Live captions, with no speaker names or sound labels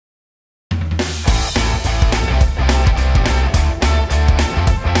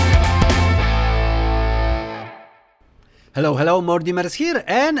Hello, Mordimers here,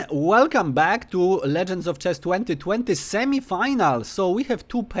 and welcome back to Legends of Chess 2020 semi-final. So we have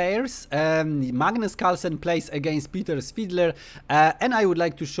two pairs. Magnus Carlsen plays against Peter Svidler, and I would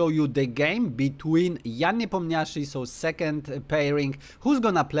like to show you the game between Jan Nepomniachtchi, so second pairing, who's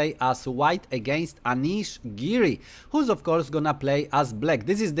gonna play as white against Anish Giri, who's of course gonna play as black.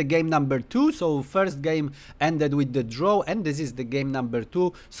 This is the game number 2, so first game ended with the draw, and this is the game number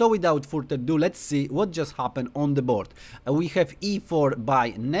 2. So without further ado, let's see what just happened on the board. We have e4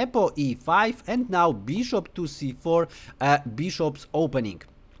 by Nepo, e5, and now bishop to c4, bishops opening.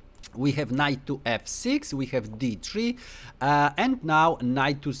 We have knight to f6, we have d3, and now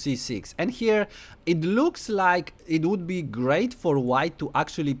knight to c6. And here it looks like it would be great for white to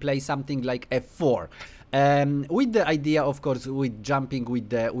actually play something like f4, with the idea, of course, with jumping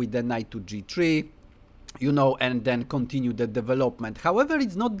with the knight to g3, you know, and then continue the development. However,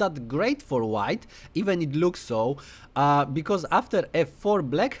 it's not that great for white, even it looks so, because after f4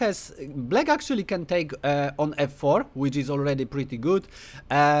 black actually can take on f4, which is already pretty good,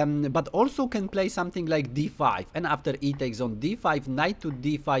 but also can play something like d5, and after e takes on d5, knight to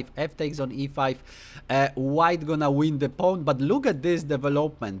d5, f takes on e5, white gonna win the pawn. But look at this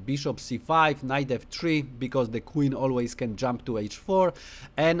development: bishop c5, knight f3, because the queen always can jump to h4,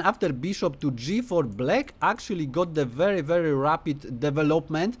 and after bishop to g4, black actually got the very rapid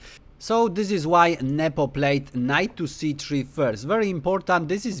development. So this is why Nepo played knight to c3 first. Very important.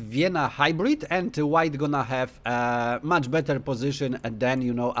 This is Vienna hybrid, and white gonna have a much better position than,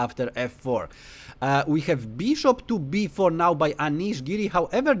 you know, after f4. We have bishop to b4 now by Anish Giri.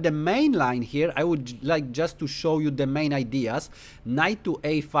 However, the main line here, I would like just to show you the main ideas. Knight to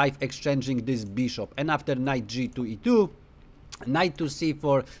a5, exchanging this bishop, and after knight g to e2, knight to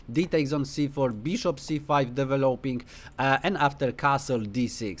c4, d takes on c4, bishop c5 developing, and after castle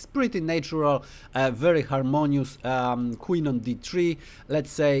d6. Pretty natural, very harmonious. Queen on d3, let's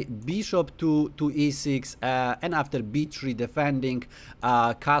say bishop to e6, and after b3 defending,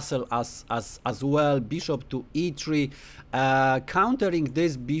 castle as well, bishop to e3, countering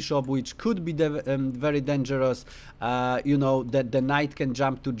this bishop, which could be very dangerous. You know, that the knight can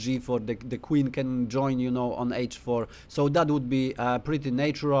jump to g4, the queen can join, you know, on h4, so that would be pretty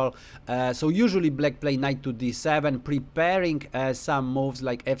natural. So usually black play knight to d7, preparing some moves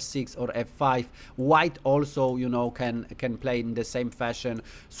like f6 or f5. White also, you know, can play in the same fashion,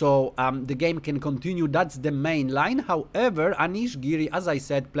 so the game can continue. That's the main line. However, Anish Giri, as I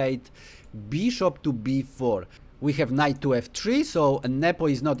said, played bishop to b4. We have knight to f3, so Nepo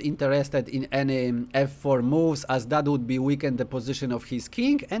is not interested in any f4 moves, as that would be weaken the position of his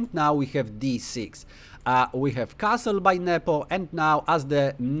king. And now we have d6. We have castle by Nepo, and now as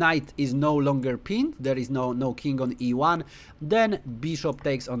the knight is no longer pinned, there is no king on e1, then bishop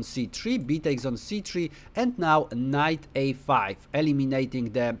takes on c3, b takes on c3, and now knight a5,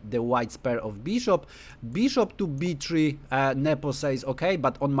 eliminating the white's pair of bishop. Bishop to b3, Nepo says, okay,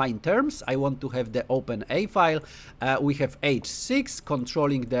 but on my terms, I want to have the open a file. We have h6,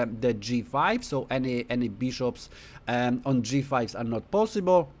 controlling the g5, so any bishops on g5s are not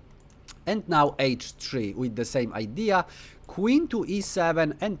possible. And now h3 with the same idea, queen to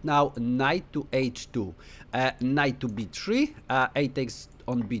e7, and now knight to h2, knight to b3, a takes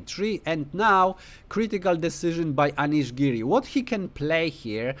on b3, and now critical decision by Anish Giri. What he can play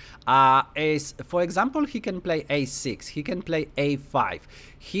here is, for example, he can play a6, he can play a5,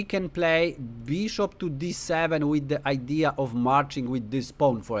 he can play bishop to d7 with the idea of marching with this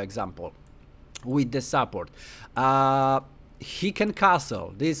pawn, for example, with the support. He can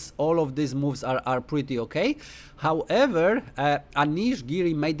castle. All of these moves are pretty okay. However, Anish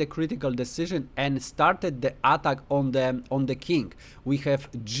Giri made the critical decision and started the attack on the king. We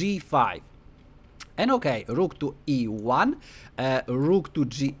have g5. And okay, rook to e1, rook to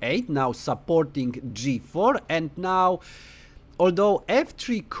g8, now supporting g4, and now, although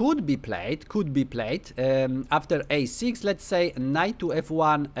f3 could be played, after a6, let's say knight to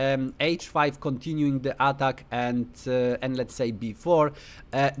f1, h5 continuing the attack, and let's say b4,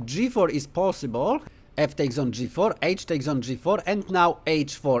 g4 is possible. F takes on g4, h takes on g4, and now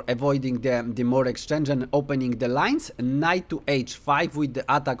h4, avoiding the more exchange and opening the lines. Knight to h5 with the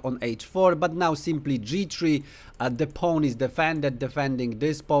attack on h4, but now simply g3, the pawn is defending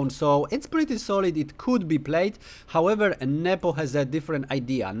this pawn, so it's pretty solid. It could be played. However, Nepo has a different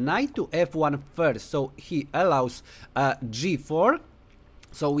idea. Knight to f1 first, so he allows g4.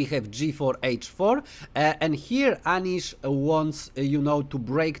 So we have g4, h4, and here Anish wants, you know, to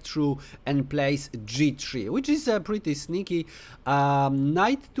break through and place g3, which is pretty sneaky.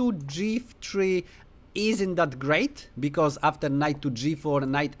 Knight to g3, isn't that great, because after knight to g4,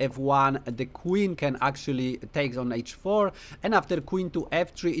 knight f1, the queen can actually take on h4, and after queen to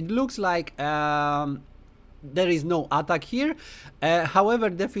f3, it looks like there is no attack here. However,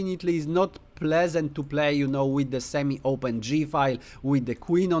 definitely is not pleasant to play, you know, with the semi-open g file, with the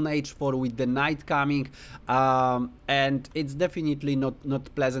queen on h4, with the knight coming, and it's definitely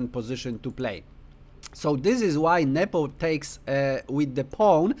not pleasant position to play. So this is why Nepo takes with the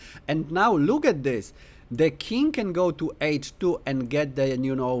pawn, and now look at this. The king can go to h2 and get the,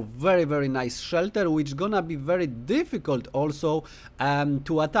 you know, very nice shelter, which gonna be very difficult also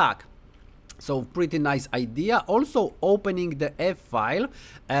to attack. So pretty nice idea. Also opening the f file,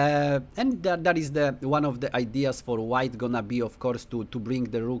 and that is the one of the ideas for white gonna be, of course, to bring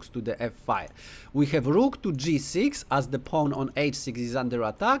the rooks to the f file. We have rook to g6 as the pawn on h6 is under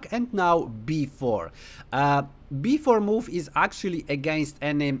attack, and now b4. B4 move is actually against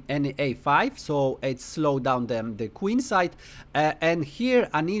any a5, so it slowed down the queen side, and here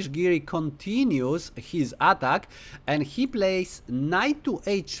Anish Giri continues his attack, and he plays knight to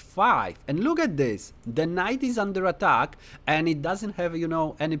h5, and look at this, the knight is under attack and it doesn't have, you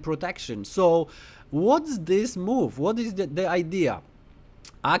know, any protection. So what's this move? What is the idea?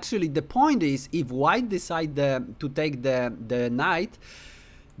 Actually, the point is, if white decide to take the knight,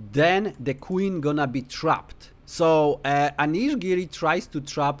 then the queen gonna be trapped. So Anish Giri tries to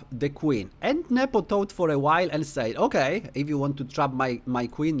trap the queen, and Nepo thought for a while and said, okay, if you want to trap my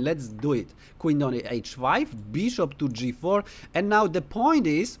queen, let's do it. Queen on h5, bishop to g4, and now the point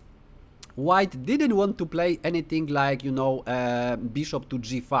is, white didn't want to play anything like, you know, bishop to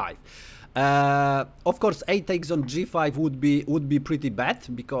g5. Of course, a takes on g5 would be pretty bad,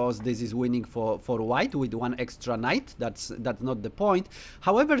 because this is winning for white with one extra knight. That's not the point.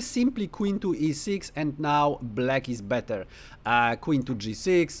 However, simply queen to e6, and now black is better. Queen to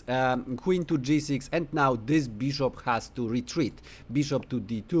g6, queen to g6, and now this bishop has to retreat. Bishop to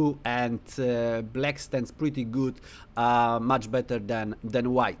d2, and black stands pretty good, much better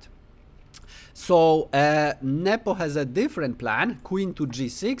than white. So Nepo has a different plan. Queen to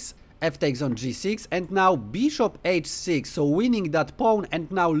g6, f takes on g6, and now bishop h6, so winning that pawn.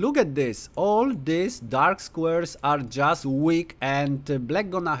 And now look at this, all these dark squares are just weak, and black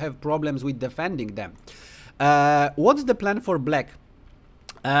gonna have problems with defending them. What's the plan for black?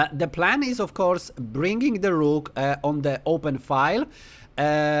 The plan is, of course, bringing the rook on the open file,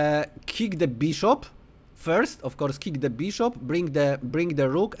 kick the bishop. First, of course, kick the bishop, bring the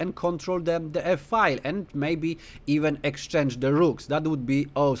rook, and control the f file, and maybe even exchange the rooks. That would be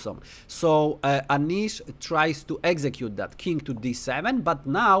awesome. So Anish tries to execute that, king to d7, but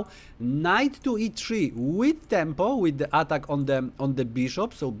now knight to e3 with tempo, with the attack on the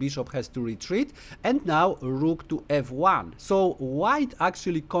bishop. So bishop has to retreat, and now rook to f1. So white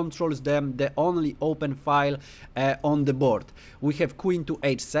actually controls the only open file on the board. We have queen to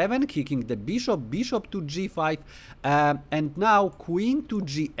h7, kicking the bishop, bishop to g5, and now queen to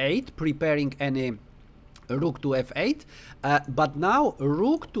g8, preparing any rook to f8, but now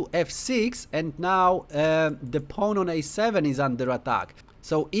rook to f6, and now the pawn on a7 is under attack.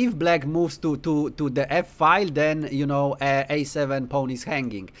 So if black moves to the f file, then, you know, a7 pawn is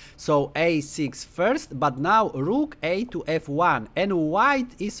hanging. So a6 first, but now rook a to f1, and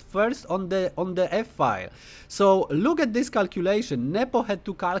white is first on the f file. So look at this calculation. Nepo had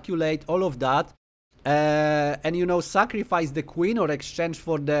to calculate all of that, and, you know, sacrifice the queen or exchange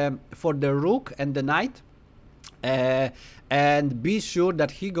for the rook and the knight, and be sure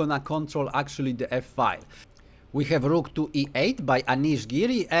that he gonna control actually the f file. We have rook to e8 by Anish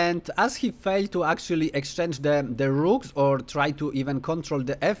Giri, and as he failed to actually exchange the rooks or try to even control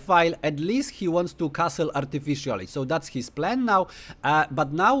the f file, at least he wants to castle artificially. So that's his plan now.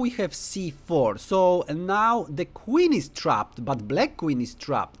 But now we have c4. So now the queen is trapped, but black queen is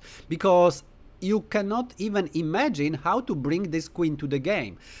trapped, because you cannot even imagine how to bring this queen to the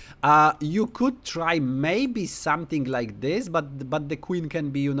game. You could try maybe something like this, but the queen can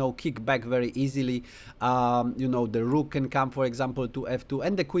be, you know, kicked back very easily. You know, the rook can come, for example, to f2,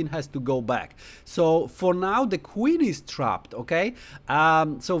 and the queen has to go back. So for now, the queen is trapped, okay?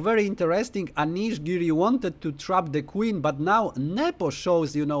 So very interesting. Anish Giri wanted to trap the queen, but now Nepo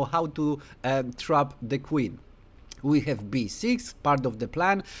shows, you know, how to trap the queen. We have b6, part of the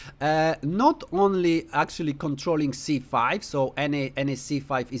plan, not only actually controlling c5, so any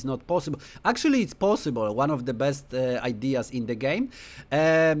c5 is not possible. Actually, it's possible, one of the best ideas in the game,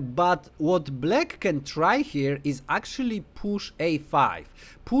 but what black can try here is actually push a5.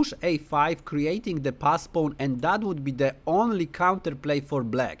 Push a5, creating the pass pawn, and that would be the only counterplay for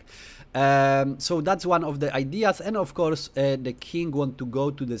black. So that's one of the ideas, and of course the king want to go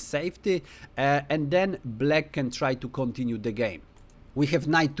to the safety, and then black can try to continue the game. We have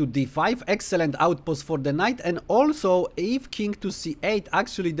knight to d5, excellent outpost for the knight, and also if king to c8,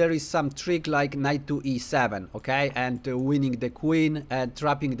 actually there is some trick like knight to e7, okay, and winning the queen and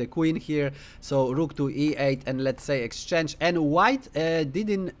trapping the queen here. So rook to e8 and let's say exchange, and white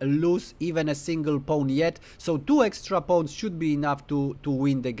didn't lose even a single pawn yet, so 2 extra pawns should be enough to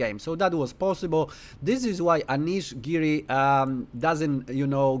win the game. So that was possible. This is why Anish Giri doesn't, you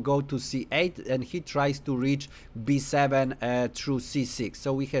know, go to c8, and he tries to reach b7 through c6.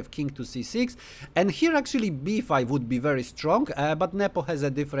 So we have king to c6, and here actually b5 would be very strong, but Nepo has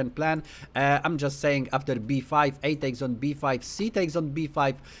a different plan. I'm just saying after b5, a takes on b5, c takes on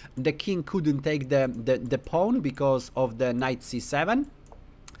b5, the king couldn't take the pawn because of the knight c7.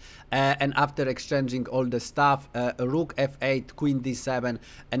 And after exchanging all the stuff, rook f8, queen d7,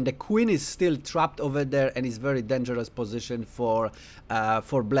 and the queen is still trapped over there, and is very dangerous position for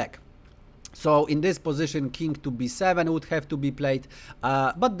black. So in this position, king to b7 would have to be played,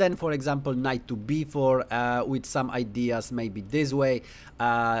 but then, for example, knight to b4 with some ideas, maybe this way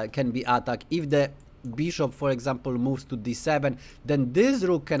can be attacked. If the bishop, for example, moves to d7, then this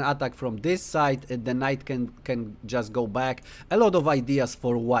rook can attack from this side, and the knight can just go back. A lot of ideas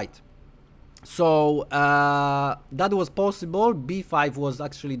for white. So that was possible. b5 was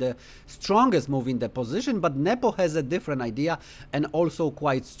actually the strongest move in the position, but Nepo has a different idea and also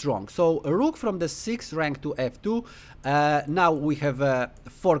quite strong. So a rook from the 6th rank to f2. Now we have a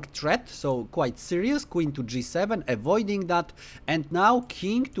fork threat, so quite serious. Queen to g7, avoiding that, and now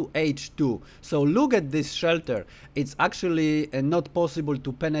king to h2. So look at this shelter. It's actually not possible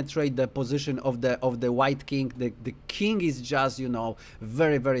to penetrate the position of the white king. The king is just, you know,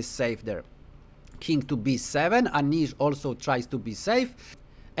 very, very safe there. King to b7, Anish also tries to be safe.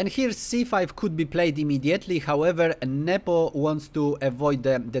 And here c5 could be played immediately. However, Nepo wants to avoid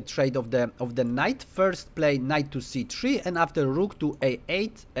the trade of the knight. First play knight to c3, and after rook to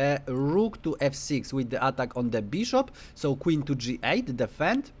a8, rook to f6 with the attack on the bishop. So queen to g8,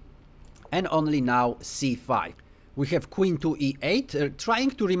 defend, and only now c5. We have queen to e8,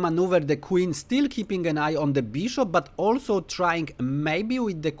 trying to remaneuver the queen, still keeping an eye on the bishop, but also trying maybe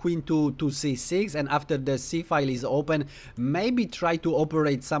with the queen to c6, and after the c file is open, maybe try to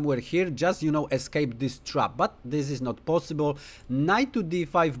operate somewhere here, just, you know, escape this trap, but this is not possible. Knight to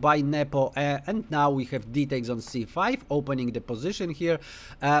d5 by Nepo, and now we have d takes on c5, opening the position here,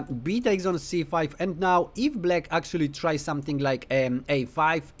 b takes on c5, and now if black actually tries something like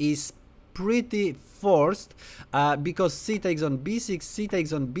a5, is pretty forced, because c takes on b6, c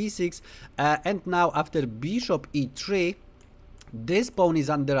takes on b6, and now after bishop e3, this pawn is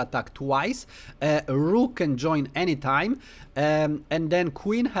under attack twice. Rook can join anytime, and then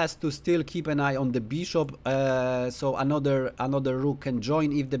queen has to still keep an eye on the bishop, so another rook can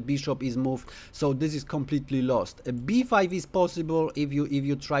join if the bishop is moved. So this is completely lost. b5 is possible if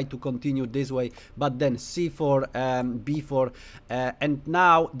you try to continue this way, but then c4, b4, and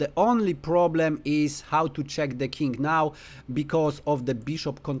now the only problem is how to check the king now because of the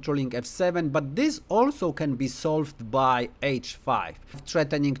bishop controlling f7, but this also can be solved by h5,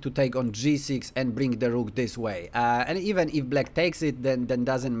 threatening to take on g6 and bring the rook this way, and even if black takes it, then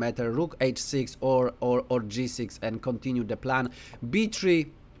doesn't matter, rook h6 or g6 and continue the plan. b3,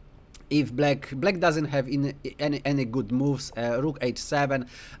 if black doesn't have any good moves, rook h7,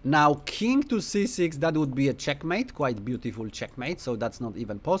 now king to c6, that would be a checkmate, quite beautiful checkmate, so that's not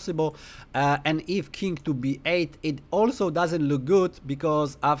even possible. And if king to b8, it also doesn't look good,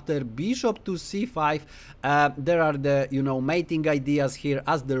 because after bishop to c5, there are the, you know, mating ideas here,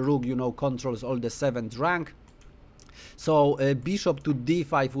 as the rook, you know, controls all the 7th rank. So bishop to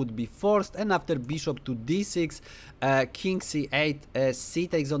d5 would be forced, and after bishop to d6, king c8, c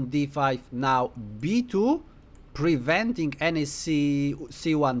takes on d5, now b2, preventing any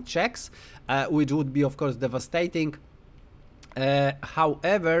c1 checks, which would be of course devastating.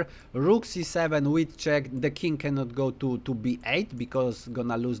 However, rook c7 with check, the king cannot go to b8 because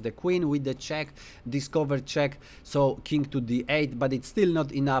gonna lose the queen with the check, discover check, so king to d8, but it's still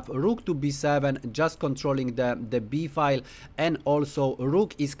not enough. Rook to b7, just controlling the b file, and also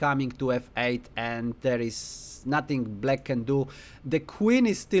rook is coming to f8, and there is nothing black can do. The queen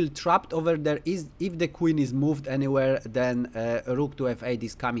is still trapped over there. If the queen is moved anywhere, then rook to f8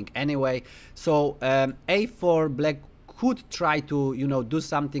 is coming anyway. So a4, black could try to, you know, do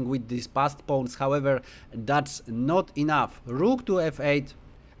something with these passed pawns. However, that's not enough. Rook to f8,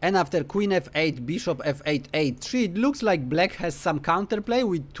 and after queen f8, bishop f8, a3, it looks like black has some counterplay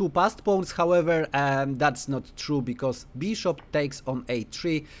with two passed pawns. However, that's not true, because bishop takes on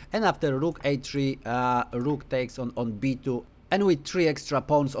a3, and after rook a3, rook takes on b2. And with 3 extra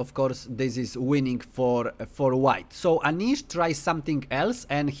pawns, of course, this is winning for white. So Anish tries something else,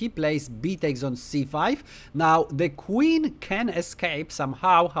 and he plays b takes on c5. Now the queen can escape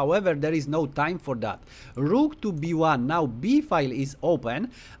somehow, however there is no time for that. Rook to b1, now b file is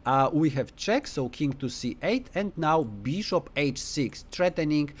open. We have check, so king to c8, and now bishop h6,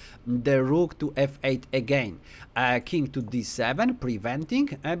 threatening the rook to f8 again. King to d7,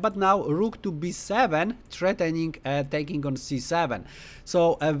 preventing, but now rook to b7, threatening taking on c7.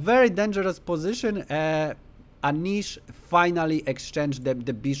 So a very dangerous position. Anish finally exchanged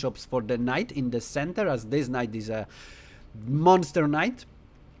the bishops for the knight in the center, as this knight is a monster knight.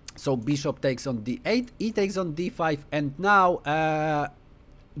 So bishop takes on d8, e takes on d5, and now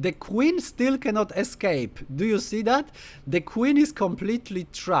the queen still cannot escape. Do you see that? The queen is completely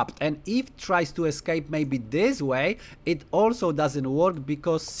trapped, and if tries to escape maybe this way, it also doesn't work,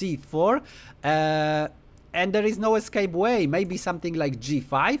 because c4, and there is no escape way. Maybe something like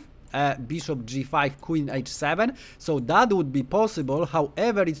g5, bishop g5, queen h7, so that would be possible.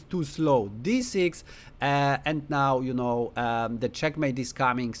 However, it's too slow. d6, and now, you know, the checkmate is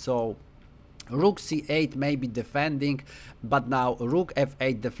coming, so rook c8 may be defending, but now rook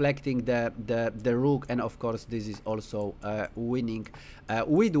f8 deflecting the rook, and of course this is also winning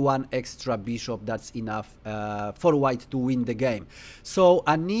with one extra bishop. That's enough for white to win the game. So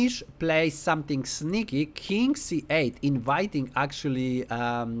Anish plays something sneaky, king c8, inviting actually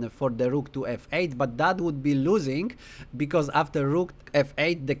for the rook to f8, but that would be losing, because after rook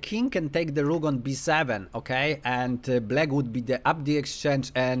f8 the king can take the rook on b7, okay, and black would be up the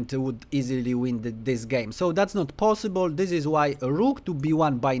exchange and would easily win this game. So that's not possible. This is why rook to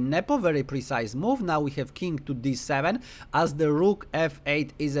b1 by Nepo, very precise move. Now we have king to d7, as the rook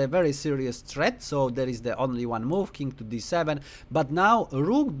f8 is a very serious threat, so there is the only one move, king to d7. But now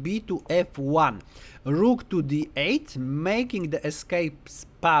rook b to f1, rook to d8, making the escape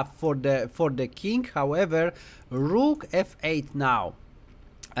path for the king. However, rook f8 now.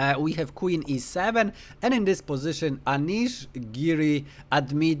 We have queen e7, and in this position Anish Giri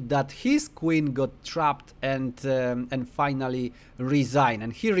admit that his queen got trapped and finally resign.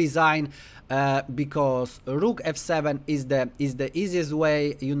 And he resigned because rook f7 is the easiest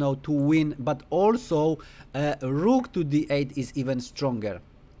way, you know, to win, but also rook to d8 is even stronger.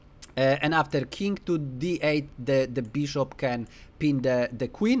 And after king to d8, the bishop can pin the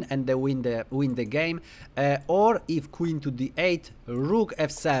queen and win the game. Or if queen to d8, rook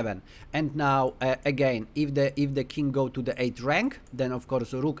f7. And now again, if the king go to the 8th rank, then of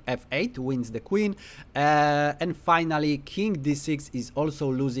course rook f8 wins the queen. And finally, king d6 is also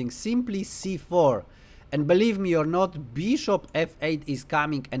losing, simply c4. And believe me or not, bishop f8 is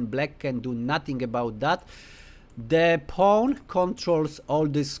coming, and black can do nothing about that. The pawn controls all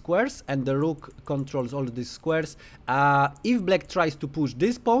these squares, and the rook controls all these squares. If black tries to push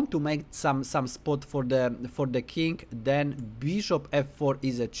this pawn to make some spot for the king, then bishop f4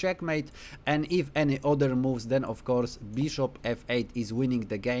 is a checkmate. And if any other moves, then of course bishop f8 is winning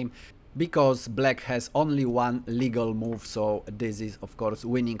the game, because black has only one legal move. So this is of course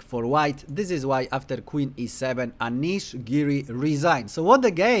winning for white. This is why after queen e7 Anish Giri resigned. So what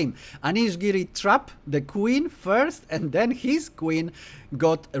a game! Anish Giri trapped the queen first, and then his queen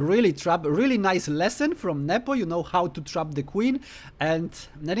got really trapped. Really nice lesson from Nepo, you know how to trap the queen. And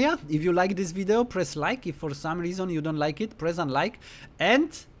yeah, if you like this video, press like. If for some reason you don't like it, press unlike.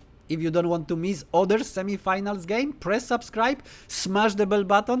 And if you don't want to miss other semi-finals game, press subscribe, smash the bell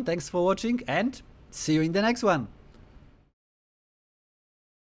button. Thanks for watching, and see you in the next one.